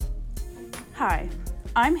Hi,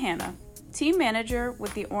 I'm Hannah, Team Manager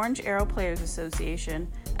with the Orange Arrow Players Association,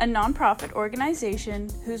 a nonprofit organization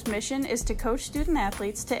whose mission is to coach student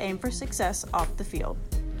athletes to aim for success off the field.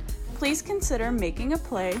 Please consider making a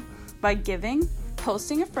play by giving,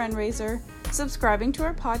 posting a friend-raiser, subscribing to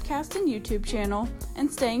our podcast and YouTube channel,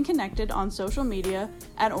 and staying connected on social media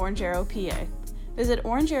at Orange Arrow PA. Visit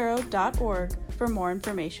orangearrow.org for more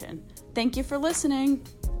information. Thank you for listening.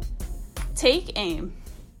 Take aim.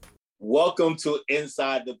 Welcome to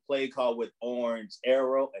Inside the Play Call with Orange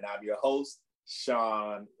Arrow, and I'm your host,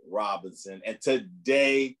 Sean Robinson. And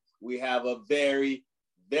today we have a very,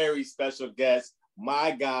 very special guest, my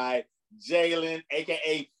guy, Jalen,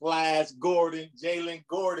 aka Flash Gordon. Jalen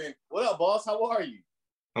Gordon. What up, boss? How are you?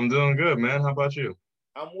 I'm doing good, man. How about you?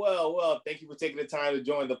 I'm well. Thank you for taking the time to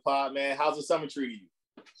join the pod, man. How's the summer treating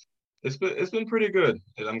you? It's been pretty good.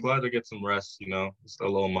 I'm glad to get some rest, It's a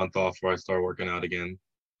little month off before I start working out again.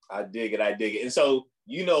 I dig it. And so,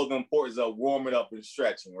 you know the importance of warming up and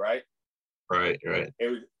stretching, right? Right.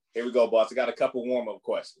 Here we go, boss. I got a couple warm-up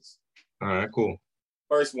questions. All right, cool.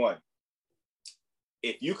 First one.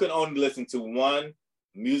 If you could only listen to one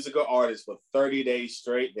musical artist for 30 days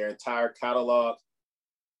straight, their entire catalog,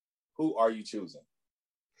 who are you choosing?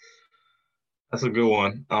 That's a good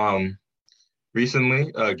one.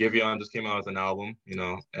 Recently, Giveon just came out with an album,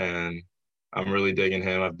 and I'm really digging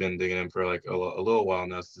him. I've been digging him for like a little while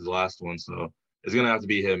now. This is the last one, so it's gonna have to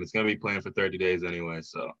be him. It's gonna be playing for 30 days anyway.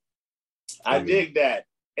 So I dig that.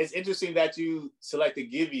 It's interesting that you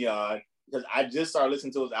selected Giveon because I just started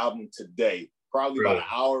listening to his album today, probably about an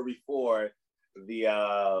hour before the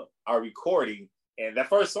our recording. And that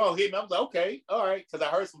first song hit me. I was like, okay, all right, because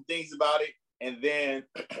I heard some things about it. And then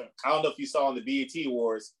I don't know if you saw on the BET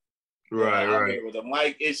Awards. Right. With a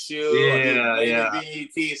mic issue. Yeah.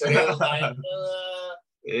 BET, so it was like,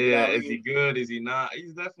 is he good? Is he not?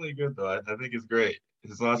 He's definitely good though. I think it's great.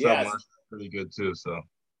 His last album was pretty good too. So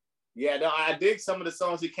yeah, no, I dig some of the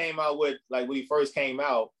songs he came out with, like when he first came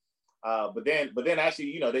out. But then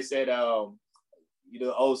actually, they said,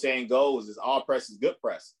 the old saying goes is all press is good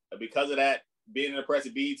press. And because of that, being in the press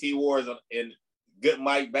of BET Awards and good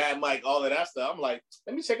mic, bad mic, all of that stuff, I'm like,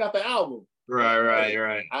 let me check out the album.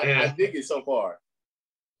 Right. I dig it so far.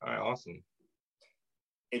 All right, awesome.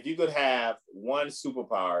 If you could have one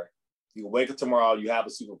superpower, you wake up tomorrow, you have a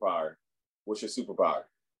superpower. What's your superpower?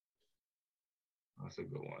 That's a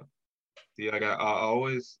good one. See, I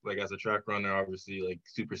always, like, as a track runner, obviously, like,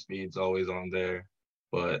 super speed's always on there.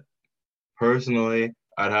 But personally,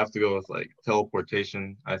 I'd have to go with, like,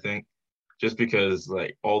 teleportation, I think. Just because,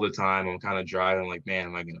 like, all the time I'm kind of driving, like, man,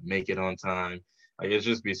 am I going to make it on time? Like, it'd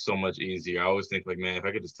just be so much easier. I always think, like, man, if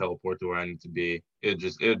I could just teleport to where I need to be,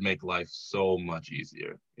 it'd make life so much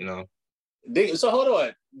easier, So hold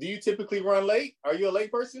on. Do you typically run late? Are you a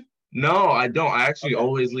late person? No, I don't. I actually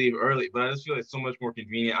always leave early, but I just feel like it's so much more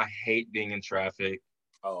convenient. I hate being in traffic.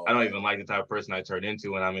 Oh, I don't even like the type of person I turn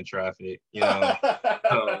into when I'm in traffic,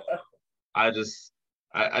 So I'd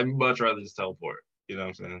much rather just teleport. You know what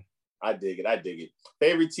I'm saying? I dig it.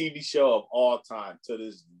 Favorite TV show of all time to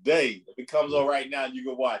this day. If it comes on right now, you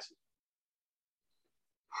can watch it.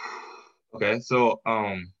 Okay, so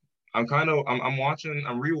I'm rewatching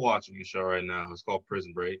a show right now. It's called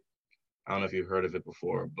Prison Break. I don't know if you've heard of it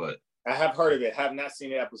before, but I have heard of it. Have not seen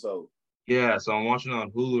the episode. Yeah, so I'm watching it on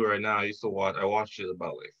Hulu right now. I watched it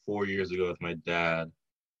about like 4 years ago with my dad,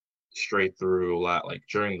 straight through a lot, like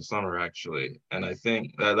during the summer actually. And I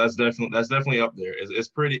think that's definitely up there. It's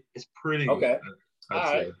pretty okay. Good. All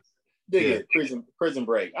right. Dig it. Prison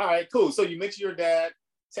Break. All right, cool. So you mentioned your dad.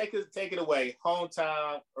 Take it away.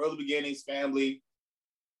 Hometown, early beginnings, family,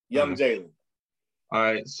 young Jalen. All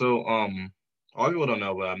right. So all people don't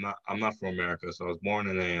know, but I'm not from America. So I was born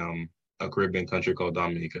in a Caribbean country called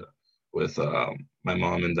Dominica with my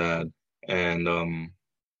mom and dad. And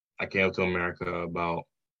I came to America about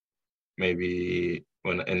maybe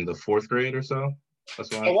when in the 4th grade or so.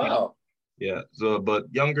 That's when I came. Wow. Yeah. So, but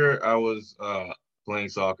younger, I was playing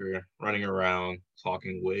soccer, running around,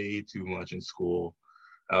 talking way too much in school.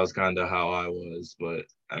 That was kind of how I was, but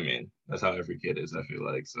I mean, that's how every kid is, I feel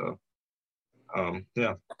like. So,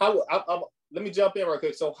 yeah. Let me jump in real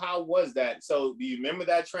quick. So, how was that? So, do you remember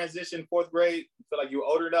that transition, 4th grade? You feel like you were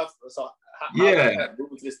older enough? So, how was that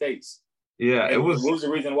moving to the States? Yeah, and what was the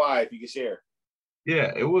reason why, if you could share?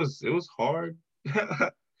 Yeah, it was hard.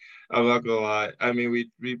 I'm not gonna lie. I mean,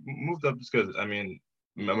 we moved up just because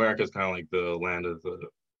America's kind of like the land of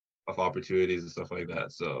opportunities and stuff like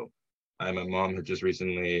that. So, my mom had just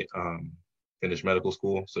recently finished medical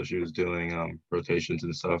school, so she was doing rotations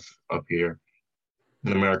and stuff up here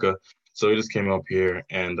in America. So we just came up here,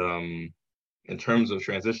 and in terms of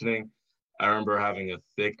transitioning, I remember having a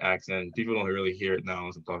thick accent. People don't really hear it now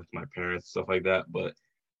as I'm talking to my parents, stuff like that. But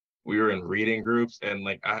we were in reading groups, and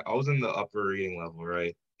like I was in the upper reading level,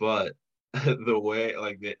 right? But the way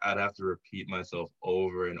I'd have to repeat myself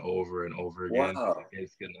over and over and over again so Wow. the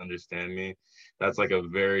kids can understand me. That's like a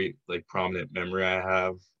very like prominent memory I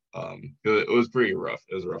have. It was pretty rough.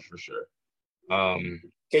 It was rough for sure. Can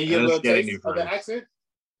you And give a just little getting taste new of the friends. accent?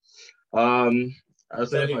 I would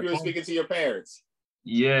So say if if I you were call, speaking to your parents.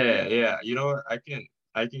 yeah. You know what?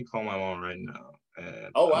 I can call my mom right now,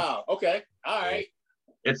 and Oh wow. Okay. All right.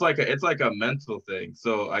 it's like a mental thing.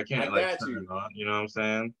 So I I can't like got turn you. it on. You know what I'm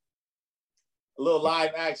saying? A little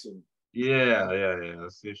live action. Yeah.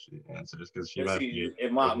 Let's see if she answers because she Let's might be. see.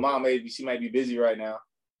 If my mom maybe she might be busy right now.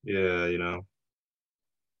 Yeah,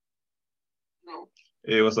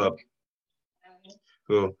 Hey, what's up?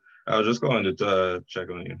 Cool. I was just going to check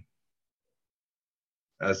on you.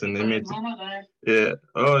 As in, they meant to, yeah.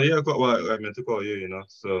 Oh, yeah. Well, I meant to call you.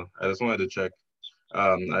 So I just wanted to check.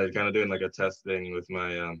 I kind of doing like a test thing with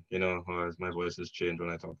my, how as my voice has changed when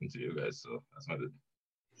I talking to you guys. So I just wanted to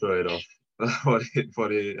show it off for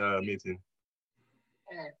the meeting.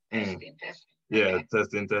 Yeah,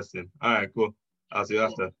 testing. All right, cool. I'll see you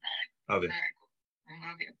after. Okay.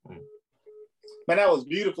 Man, that was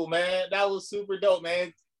beautiful, man. That was super dope,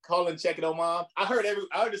 man. Calling, checking on mom. I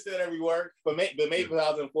understood every word, but maybe because I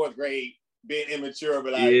was in fourth grade, being immature,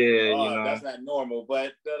 but like, Yeah, oh, that's not normal.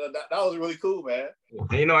 But that was really cool, man.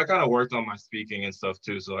 And, I kind of worked on my speaking and stuff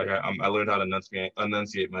too. So like I learned how to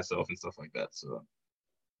enunciate myself and stuff like that. So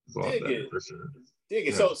it's a lot Dig better it. for sure. Dig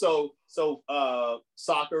it. Yeah. So,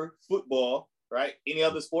 soccer, football, right? Any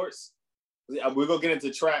other sports? We're gonna get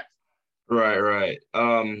into track. Right.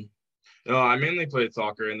 No, I mainly played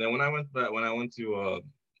soccer, and then when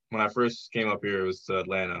I first came up here, it was to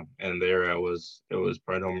Atlanta, and there it was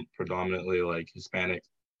predominantly like Hispanic,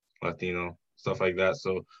 Latino, stuff like that.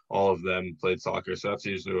 So all of them played soccer. So that's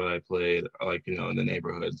usually what I played, like, in the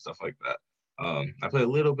neighborhood, stuff like that. I played a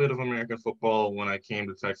little bit of American football when I came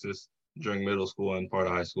to Texas during middle school and part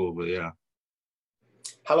of high school, but yeah.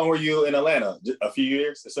 How long were you in Atlanta? A few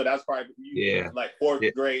years. So that's probably like fourth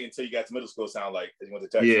Yeah. grade until you got to middle school. Sound like you went to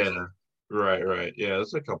Texas. Yeah. Right. Yeah,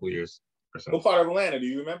 it's a couple years or so. What part of Atlanta do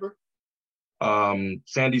you remember?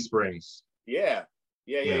 Sandy Springs. Yeah.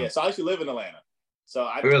 So I used to live in Atlanta. So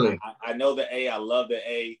I know the A. I love the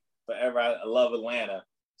A forever. I love Atlanta.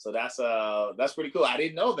 So that's pretty cool. I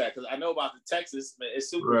didn't know that because I know about the Texas. Man, it's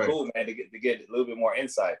super cool, man, to get a little bit more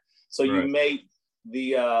insight. So you made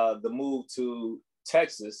the move to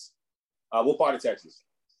Texas. What part of Texas?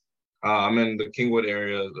 I'm in the Kingwood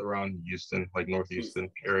area around Houston, like North Houston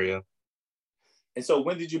area. And so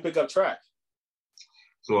when did you pick up track?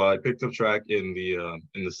 So I picked up track in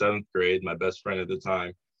the seventh grade. My best friend at the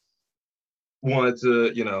time wanted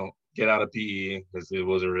to, get out of PE because it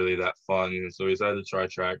wasn't really that fun. And so we decided to try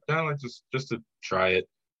track, kind of like just to try it.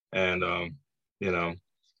 And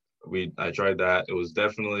I tried that. It was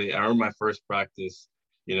definitely, I remember my first practice,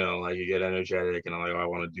 like you get energetic and I'm like, oh, I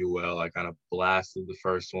want to do well. I kind of blasted the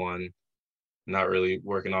first one, not really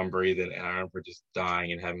working on breathing. And I remember just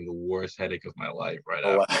dying and having the worst headache of my life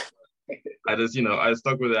after. Wow. I just, I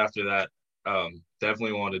stuck with it after that.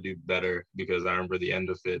 Definitely wanted to do better because I remember the end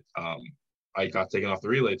of it. I got taken off the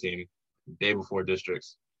relay team the day before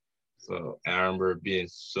districts. So I remember being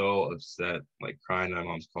so upset, like crying in my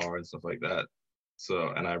mom's car and stuff like that. So,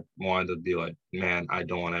 and I wanted to be like, man, I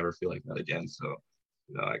don't want to ever feel like that again. So,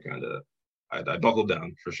 I buckled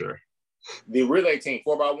down for sure. The relay team,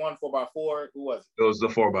 4x1, 4x4, who was it? It was the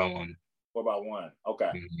 4x1. 4x1.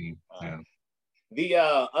 Okay. Mm-hmm. Yeah. The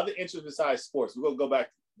other interests besides sports, we're gonna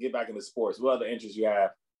get back into sports. What other interests you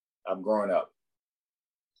have growing up?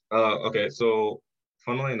 Okay, so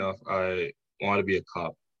funnily enough, I wanted to be a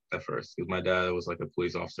cop at first because my dad was like a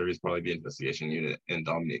police officer. He's probably the investigation unit in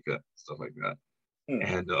Dominica, stuff like that.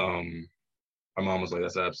 And my mom was like,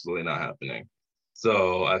 that's absolutely not happening.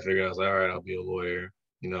 So I figured, I was like, all right, I'll be a lawyer,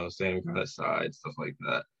 same kind of side, stuff like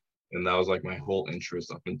that. And that was like my whole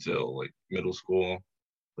interest up until like middle school.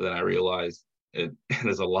 But then I realized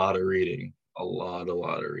there's a lot of reading, a lot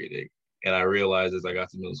of reading. And I realized as I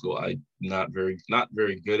got to middle school, I'm not very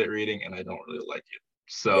good at reading, and I don't really like it.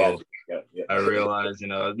 So yeah. I realized,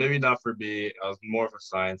 maybe not for me. I was more of a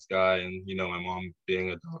science guy, and my mom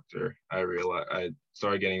being a doctor, I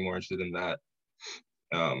started getting more interested in that.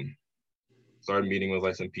 Started meeting with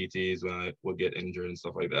like some PTs when I would get injured and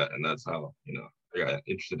stuff like that, and that's how I got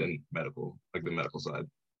interested in medical, like the medical side.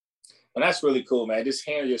 And that's really cool, man. Just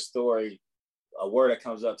hearing your story, a word that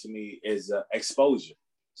comes up to me is exposure.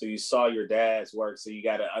 So you saw your dad's work, so you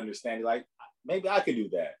got to understand, like, maybe I could do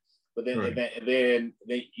that. But then, Right. and then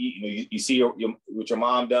you see what your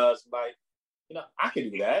mom does, like, I can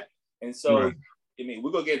do that. And so, Right. I mean,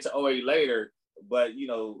 we're gonna get to OA later, but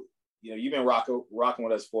you've been rocking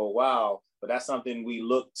with us for a while, but that's something we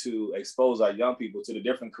look to expose our young people to the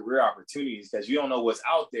different career opportunities, because you don't know what's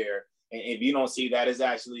out there, and if you don't see that is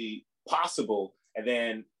actually possible, and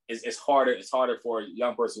then it's harder for a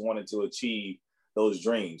young person wanting to achieve those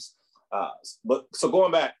dreams. But so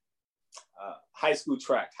going back, high school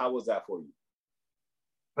track, how was that for you?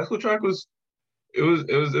 High school track it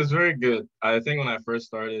was very good. I think when I first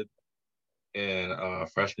started in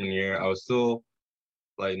freshman year, I was still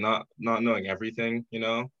like not knowing everything,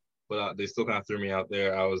 but they still kind of threw me out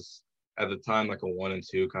there. I was at the time like a 1 and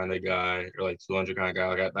 2 kind of guy, or like 200 kind of guy.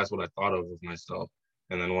 Like that's what I thought of myself.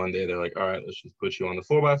 And then one day they're like, all right, let's just put you on the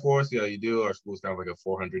 4x4, see how you do. Our school's kind of like a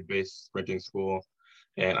 400 base sprinting school.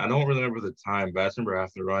 And I don't really remember the time, but I just remember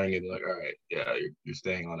after running it, like, all right, yeah, you're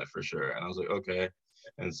staying on it for sure. And I was like, okay.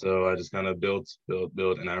 And so I just kind of built.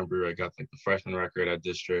 And I remember I got like the freshman record at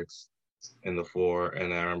districts in the 4.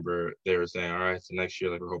 And I remember they were saying, all right, so next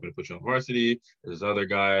year, like, we're hoping to put you on varsity. There's this other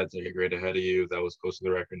guy that's like a grade ahead of you that was close to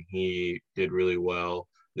the record, and he did really well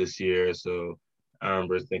this year. So I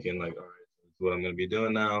remember thinking, like, all right, this is what I'm going to be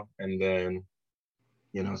doing now. And then,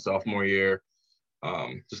 sophomore year,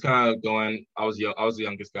 just kind of going. I was the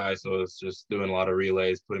youngest guy, so it's just doing a lot of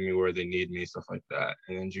relays, putting me where they need me, stuff like that.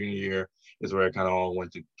 And then junior year is where it kind of all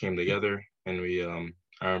came together, and we I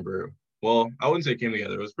remember. Well, I wouldn't say it came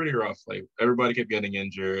together. It was pretty rough. Like everybody kept getting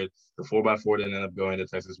injured. The 4x4 didn't end up going to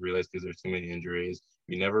Texas relays because there's too many injuries.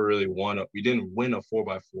 We never really won. We didn't win a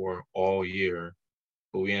 4x4 all year,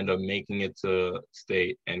 but we ended up making it to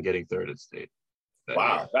state and getting third at state.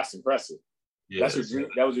 Wow, year. that's impressive. Yeah,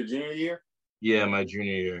 that was your junior year? Yeah, my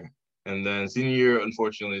junior year. And then senior year,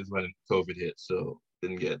 unfortunately, is when COVID hit, so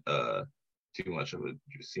didn't get too much of a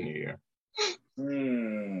senior year.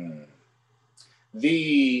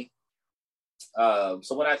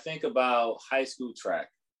 So when I think about high school track,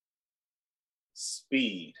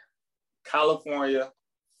 speed, California,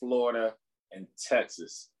 Florida, and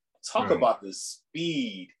Texas. Talk about the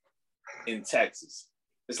speed in Texas.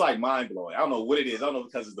 It's like mind blowing. I don't know what it is. I don't know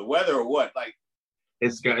because it's the weather or what. Like,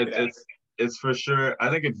 it's for sure. I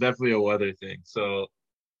think it's definitely a weather thing. So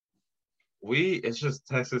it's just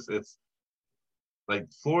Texas. It's like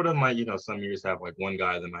Florida might, some years have like one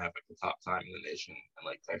guy that might have like the top time in the nation, and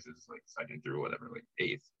like Texas is like second through whatever, like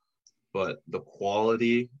eighth. But the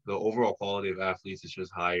overall quality of athletes is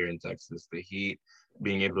just higher in Texas. The heat,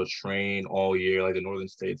 being able to train all year, like the northern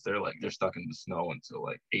states, they're stuck in the snow until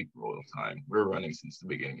like April time. We're running since the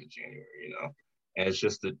beginning of January, and it's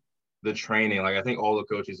just the training. Like I think all the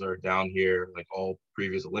coaches are down here, like all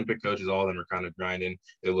previous Olympic coaches, all of them are kind of grinding.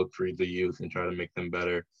 They look for the youth and try to make them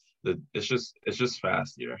better. It's just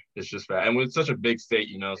fast here. It's just fast, and with such a big state,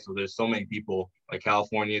 so there's so many people. Like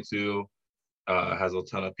California too. Has a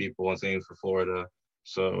ton of people, and same for Florida.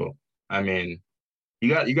 So I mean, you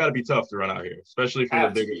got to be tough to run out here, especially for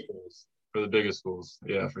the bigger schools. For the biggest schools,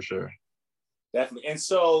 yeah, for sure. Definitely. And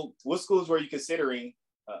so, what schools were you considering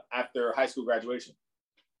after high school graduation?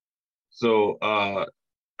 So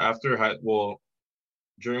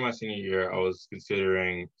during my senior year, I was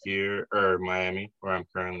considering Miami, where I'm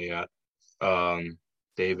currently at,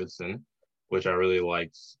 Davidson, which I really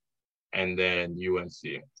liked, and then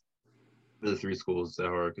UNC. The 3 schools that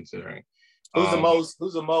we're considering. Who's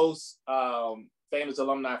the most famous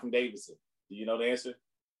alumni from Davidson? Do you know the answer?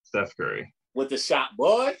 Steph Curry. With the shot,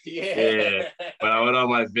 boy. Yeah. When I went on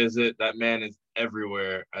my visit, that man is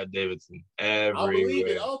everywhere at Davidson. Everywhere. I believe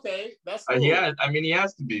it. Okay, that's cool. Yeah, I mean he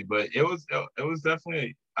has to be, but it was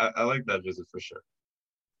definitely. I like that visit for sure.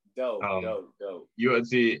 Dope. UNC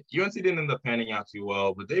didn't end up panning out too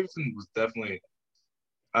well, but Davidson was definitely.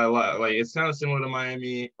 Like it's kind of similar to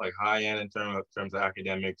Miami, like high end in terms of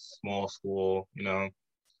academics, small school,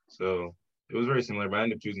 So it was very similar, but I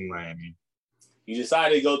ended up choosing Miami. You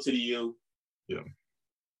decided to go to the U. Yeah.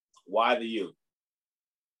 Why the U?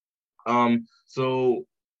 So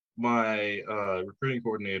my recruiting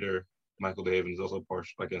coordinator, Michael DeHaven, is also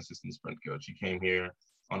like an assistant sprint coach. He came here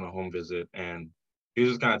on a home visit, and he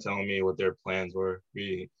was just kind of telling me what their plans were.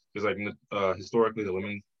 Because like historically, the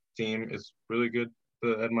women's team is really good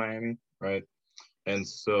at Miami, right? And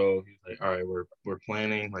so he's like, all right, we're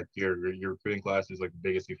planning, like your recruiting class is like the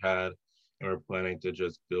biggest you've had, and we're planning to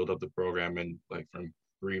just build up the program, and like from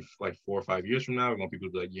 4 or 5 years from now, we want people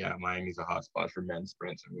to be like, yeah, Miami's a hot spot for men's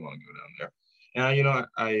sprints, and we want to go down there. And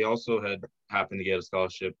I also had happened to get a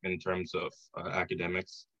scholarship in terms of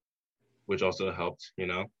academics, which also helped,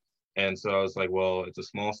 And so I was like, well, it's a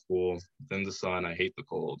small school, it's in the sun, I hate the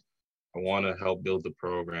cold. I want to help build the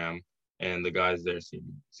program, and the guys there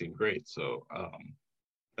seem great. So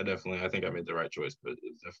I think I made the right choice, but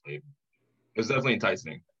it's definitely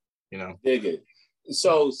enticing, you know. Dig it.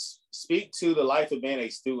 So speak to the life of being a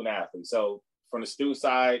student athlete. So from the student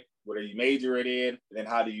side, what are you majoring in, and then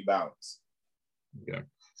how do you balance? Okay.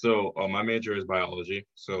 So my major is biology.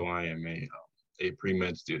 So I am a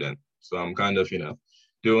pre-med student. So I'm kind of,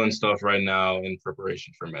 doing stuff right now in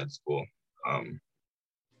preparation for med school.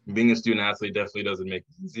 Being a student athlete definitely doesn't make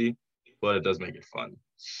it easy, but it does make it fun.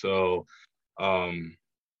 So I'm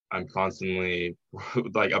constantly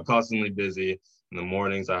I'm constantly busy. In the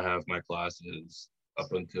mornings, I have my classes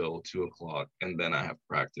up until 2:00, and then I have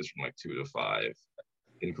practice from like 2 to 5,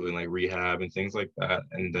 including like rehab and things like that.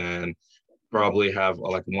 And then probably have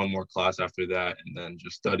like one more class after that, and then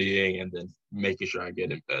just studying, and then making sure I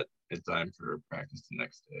get in bed in time for practice the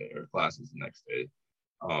next day or classes the next day.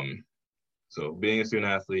 So being a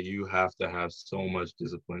student athlete, you have to have so much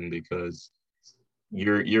discipline because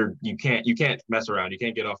you can't mess around. You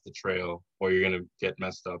can't get off the trail, or you're gonna get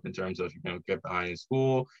messed up in terms of you're gonna get behind in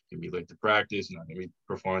school, you can be late to practice, you're not gonna be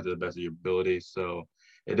performing to the best of your ability. So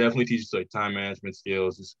it definitely teaches like time management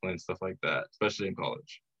skills, discipline, stuff like that, especially in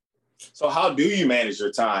college. So how do you manage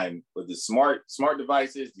your time with the smart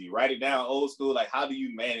devices? Do you write it down old school? Like, how do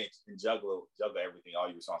you manage and juggle everything, all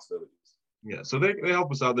your responsibilities? Yeah, so they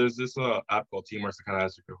help us out. There's this app called Teamworks that kind of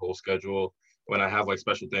has like your whole schedule. When I have like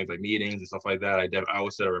special things like meetings and stuff like that, I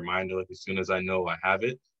always set a reminder like as soon as I know I have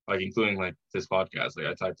it, like including like this podcast. Like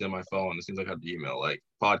I typed in my phone as soon as I got the email, like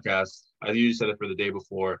podcast. I usually set it for the day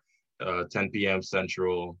before, 10 p.m.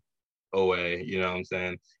 Central, OA, you know what I'm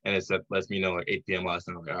saying? And it lets me know like 8 p.m. last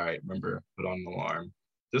night. I'm like, all right, remember, put on an alarm.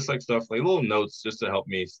 Just like stuff, like little notes just to help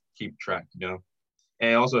me keep track, And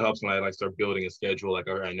it also helps when I like start building a schedule. Like,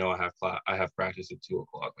 all right, I know I have practice at 2:00,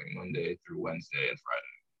 like Monday through Wednesday and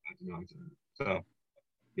Friday. You know what I'm saying? So,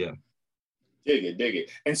 yeah. Dig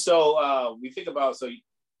it. And so we think about, so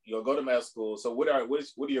you'll go to med school. So what are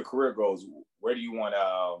your career goals? Where do you want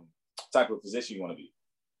type of position you want to be?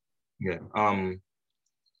 Yeah.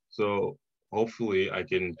 So hopefully I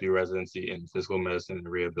can do residency in physical medicine and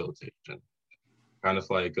rehabilitation. Kind of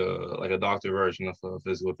like a doctor version of a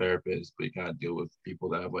physical therapist, but you kind of deal with people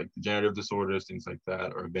that have like degenerative disorders, things like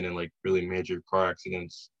that, or have been in like really major car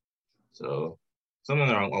accidents. So something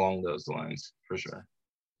along those lines for sure.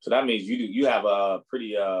 So that means you have a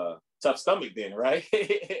pretty tough stomach then, right?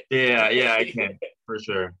 Yeah, I can for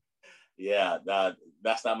sure. Yeah,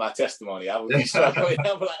 that's not my testimony. I would be struggling.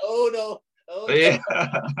 I'm like, oh no. Yeah.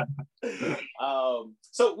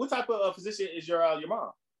 So what type of physician is your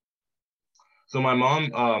mom? So my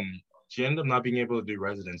mom, she ended up not being able to do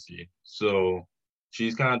residency. So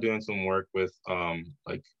she's kind of doing some work with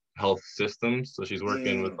like health systems. So she's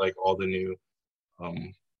working with like all the new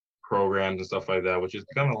programs and stuff like that, which is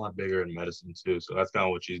becoming a lot bigger in medicine too. So that's kind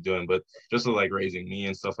of what she's doing. But just with like raising me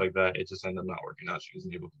and stuff like that, it just ended up not working out. She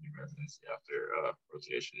wasn't able to do residency after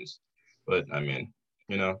rotations. But I mean,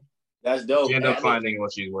 that's dope. She ended up finding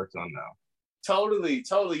what she's worked on now. Totally.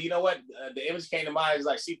 You know what? The image came to mind is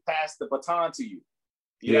like she passed the baton to you.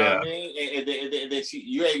 You know what I mean? And then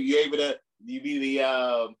you're able to be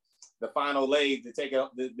the final leg to take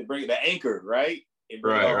up to bring the anchor, right?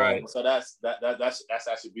 Right. So that's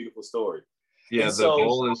actually a beautiful story. Yeah, and the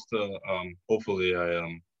goal is to hopefully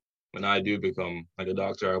when I do become like a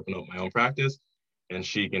doctor, I open up my own practice, and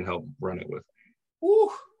she can help run it with me.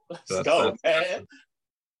 Woo! Let's go, man.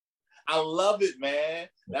 I love it, man.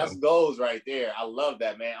 That's goals right there. I love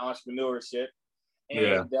that, man. Entrepreneurship.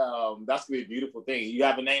 And that's gonna be a beautiful thing. You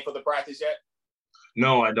have a name for the practice yet?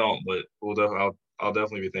 No, I don't, but I'll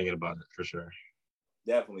definitely be thinking about it for sure.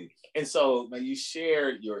 Definitely. And so, man, you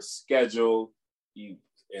share your schedule. You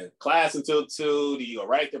in class until 2. Do you go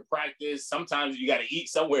right to practice? Sometimes you got to eat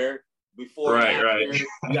somewhere before. Right.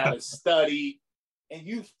 You got to study, and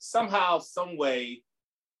you somehow, some way,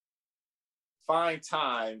 find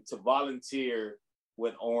time to volunteer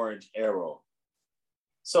with Orange Arrow.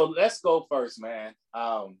 So let's go first, man.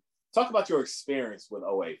 Talk about your experience with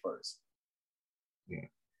OA first. Yeah.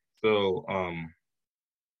 So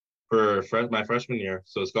for my freshman year,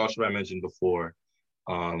 so scholarship I mentioned before,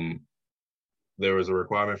 there was a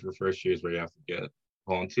requirement for first years where you have to get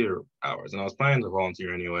volunteer hours, and I was planning to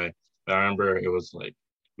volunteer anyway. But I remember it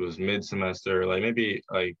was mid-semester, like maybe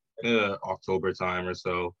like October time or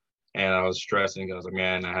so. And I was stressing because I was like,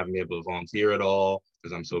 man, I haven't been able to volunteer at all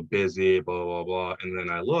because I'm so busy, blah, blah, blah. And then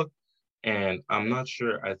I looked, and I'm not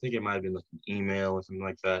sure. I think it might have been like an email or something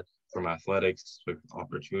like that from athletics with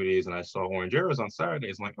opportunities. And I saw Orange Arrows on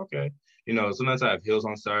Saturdays. I'm like, okay, sometimes I have Hills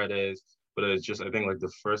on Saturdays. But it's just, I think like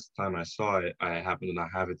the first time I saw it, I happened to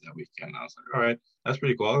not have it that weekend. I was like, all right, that's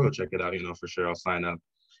pretty cool. I'll go check it out, for sure. I'll sign up.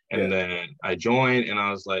 And then I joined and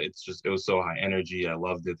I was like, it was so high energy. I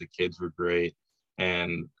loved it. The kids were great.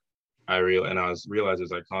 And I realized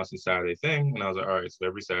it's like constant Saturday thing. And I was like, all right, so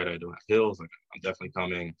every Saturday I do have hills. Like I'm definitely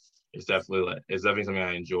coming. It's definitely something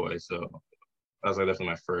I enjoy. So that was like definitely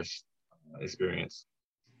my first experience.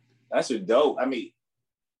 That's dope. I mean,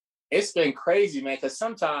 it's been crazy, man, because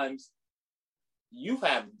sometimes you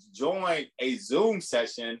have joined a Zoom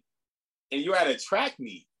session and you're at a track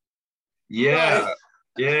meet. Yeah. Right?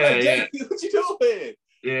 Yeah. What you doing?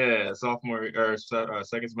 Yeah, sophomore or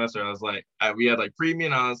second semester, I was like, we had like pre-meet,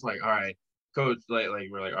 and I was like, all right, coach, we're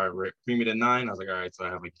like, all right, we're pre-meet at 9. I was like, all right, so I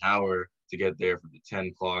have like an hour to get there for the 10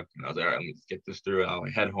 o'clock, and I was like, all right, let me just get this through. I'll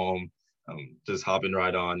like head home, just hopping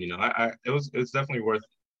right on. It's definitely worth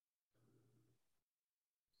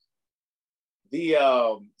it.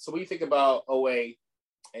 So when you think about OA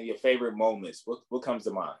and your favorite moments, what comes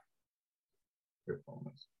to mind? Favorite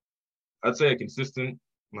moments, I'd say a consistent,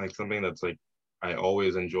 like something that's like I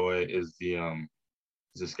always enjoy is the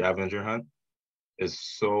scavenger hunt.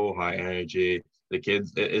 It's so high energy. The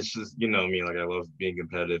kids, it's just, me, like I love being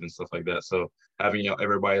competitive and stuff like that. So having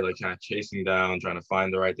everybody like kind of chasing down, trying to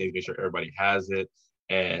find the right things, make sure everybody has it,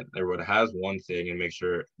 and everyone has one thing, and make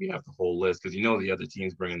sure we have the whole list because the other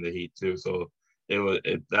team's bringing the heat too. So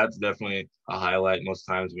that's definitely a highlight most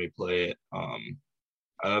times when we play it.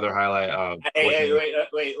 Another highlight.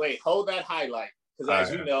 Wait, hold that highlight because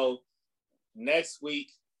as you know, next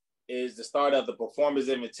week is the start of the Performers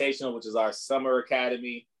Invitational, which is our summer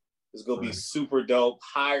academy. It's going to be super dope,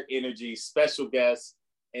 higher energy, special guests,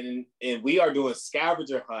 and we are doing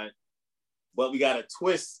scavenger hunt, but we got a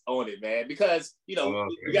twist on it, man, because we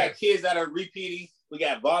got kids that are repeating, we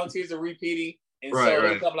got volunteers that are repeating, and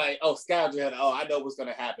they come like, oh, scavenger hunt, oh, I know what's going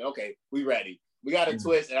to happen. Okay, we ready. We got a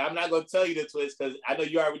twist, and I'm not going to tell you the twist because I know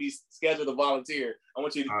you already scheduled a volunteer. I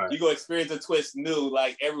want you to you go experience a twist new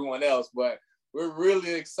like everyone else, but we're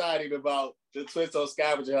really excited about the twist on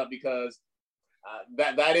scavenger hunt because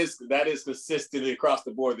that is consistent across the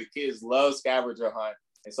board. The kids love scavenger hunt,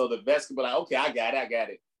 and so the vets can be like, okay, I got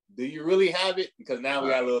it. Do you really have it? Because now we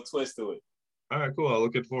got a little twist to it. All right, cool. I'm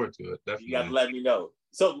looking forward to it. Definitely. You got to let me know.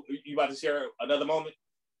 So you about to share another moment?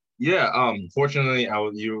 Yeah. Fortunately, I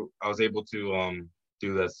was able to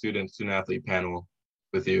do that student athlete panel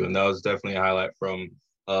with you, and that was definitely a highlight from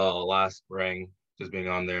last spring. Just being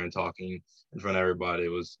on there and talking in front of everybody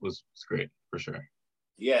was great for sure.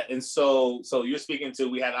 Yeah, and so you're speaking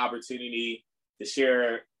to. We had an opportunity to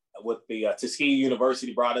share with the Tuskegee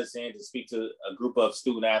University brought us in to speak to a group of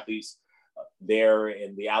student athletes there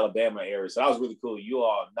in the Alabama area. So that was really cool. You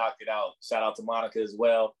all knocked it out. Shout out to Monica as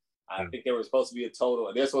well. I think there was supposed to be a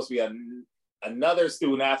total. There's supposed to be another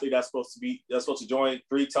student athlete that's supposed to join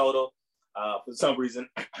 3 total. For some reason,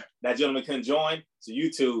 that gentleman couldn't join. So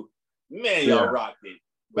you two, man, y'all rocked it.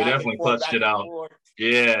 We definitely clutched it out.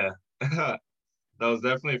 Yeah. That was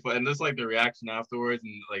definitely fun. And just like the reaction afterwards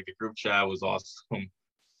and like the group chat was awesome.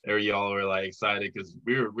 Y'all were like excited because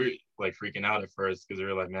we were like freaking out at first because we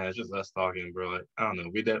were like, man, it's just us talking, bro. Like, I don't know.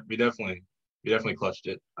 We definitely clutched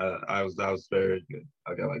it. That was very good.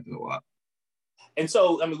 I liked it a lot. And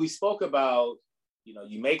so, I mean, we spoke about,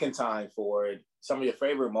 you making time for it, some of your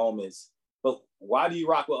favorite moments, but why do you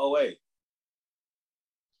rock with OA?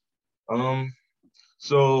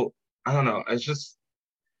 So I don't know. It's just,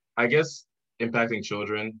 I guess impacting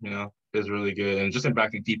children, is really good, and just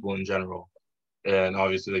impacting people in general. And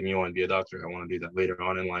obviously, like me, want to be a doctor. I want to do that later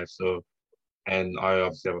on in life. So, and I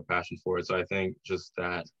obviously have a passion for it. So I think just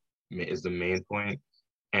that is the main point.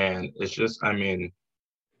 And it's just, I mean,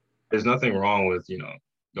 there's nothing wrong with,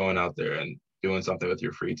 going out there and doing something with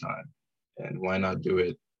your free time. And why not do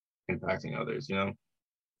it impacting others,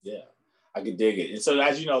 Yeah, I could dig it. And so,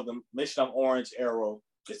 as you know, the mission of Orange Arrow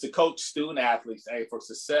is to coach student athletes for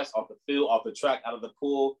success off the field, off the track, out of the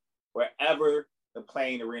pool, wherever the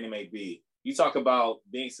playing arena may be. You talk about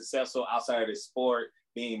being successful outside of the sport,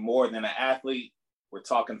 being more than an athlete. We're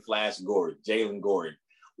talking Flash Gordon, Jalen Gordon.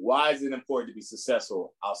 Why is it important to be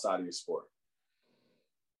successful outside of your sport?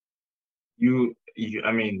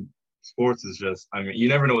 I mean, sports is just, I mean, you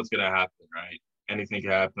never know what's going to happen, right? Anything can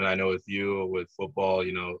happen. I know with you, with football,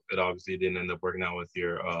 it obviously didn't end up working out with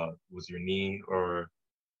your knee or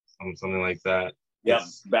something like that. Yep,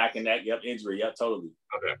 back in that, injury. Yep, totally.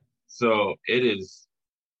 Okay. So it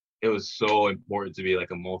was so important to be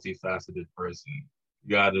like a multifaceted person.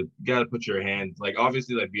 You gotta put your hand, like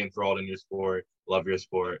obviously like be enthralled in your sport, love your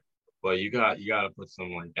sport, but you gotta put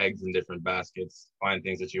some like eggs in different baskets, find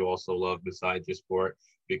things that you also love besides your sport.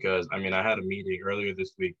 Because I mean, I had a meeting earlier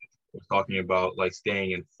this week was talking about like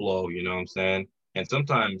staying in flow, you know what I'm saying? And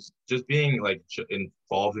sometimes just being like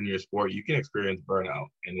involved in your sport, you can experience burnout.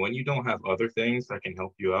 And when you don't have other things that can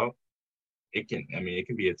help you out, it can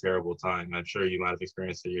be a terrible time. I'm sure you might have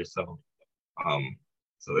experienced it yourself.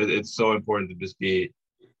 So it's so important to just be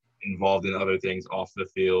involved in other things off the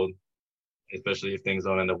field, especially if things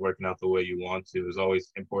don't end up working out the way you want to. It's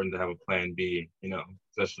always important to have a plan B, you know,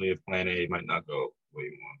 especially if plan A might not go the way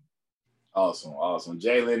you want. Awesome.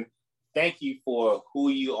 Jalen, thank you for who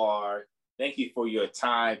you are. Thank you for your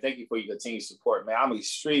time. Thank you for your continued support, man. I'm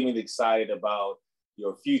extremely excited about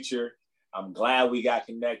your future. I'm glad we got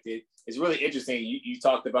connected. It's really interesting. You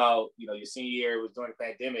talked about, your senior year was during the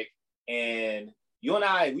pandemic, and you and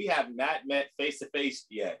I, we have not met face to face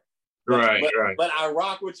yet. Right. But I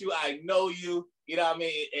rock with you. I know you. You know what I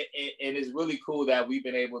mean? And it's really cool that we've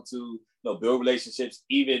been able to, build relationships,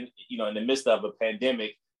 even, in the midst of a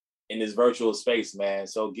pandemic in this virtual space, man.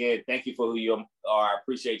 So again, thank you for who you are. I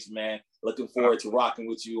appreciate you, man. Looking forward to rocking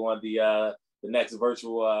with you on the next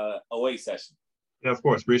virtual OA session. Yeah, of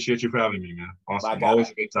course. Appreciate you for having me, man. Awesome.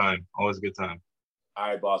 Always a good time. All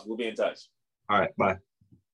right, boss. We'll be in touch. All right. Bye.